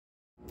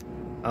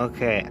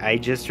Okay, I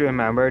just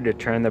remembered to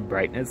turn the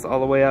brightness all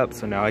the way up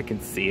so now I can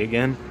see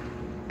again.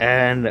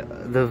 And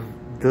the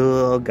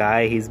little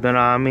guy, he's been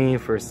on me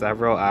for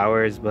several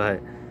hours,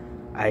 but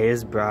I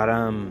just brought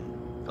him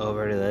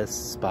over to this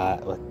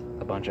spot with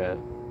a bunch of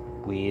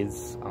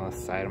weeds on the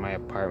side of my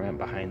apartment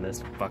behind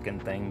this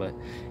fucking thing, but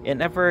it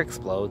never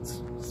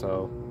explodes.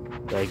 So,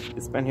 like,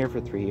 it's been here for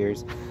 3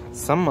 years.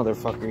 Some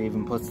motherfucker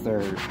even puts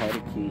their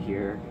head key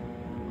here,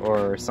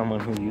 or someone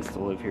who used to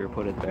live here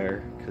put it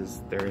there,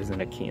 because there isn't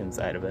a key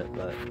inside of it.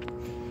 But,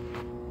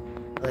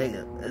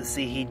 like,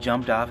 see, he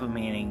jumped off of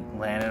me and he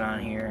landed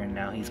on here, and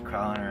now he's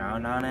crawling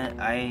around on it.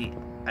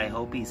 I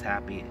hope he's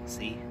happy.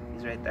 See,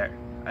 he's right there.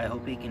 I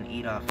hope he can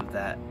eat off of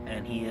that,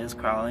 and he is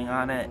crawling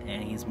on it,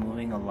 and he's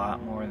moving a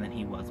lot more than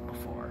he was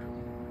before,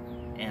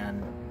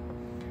 and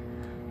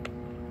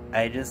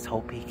I just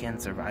hope he can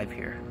survive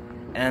here.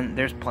 And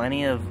there's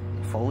plenty of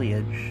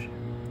foliage.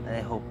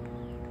 I hope.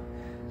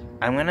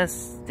 I'm gonna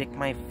stick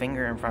my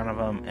finger in front of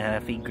him, and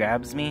if he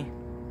grabs me,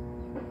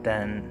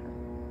 then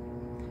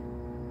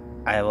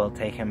I will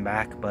take him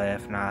back, but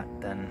if not,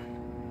 then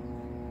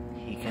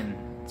he can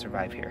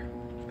survive here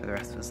for the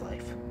rest of his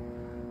life,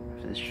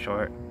 for this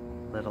short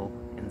little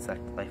insect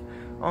life.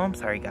 Oh, I'm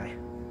sorry, guy.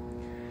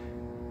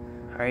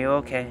 Are you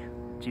okay?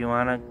 Do you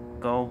want to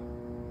go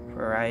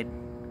for a ride?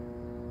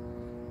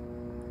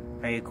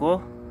 Are you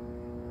cool?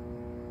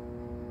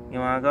 You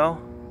want to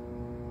go?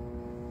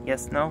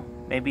 Yes, no?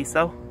 Maybe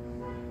so?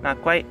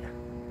 Not quite?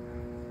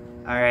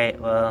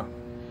 Alright, well,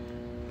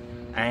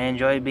 I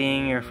enjoyed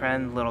being your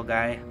friend, little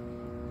guy,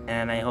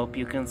 and I hope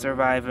you can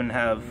survive and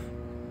have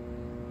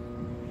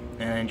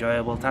an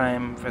enjoyable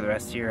time for the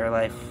rest of your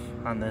life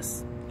on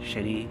this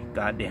shitty,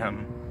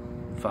 goddamn,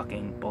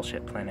 fucking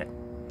bullshit planet.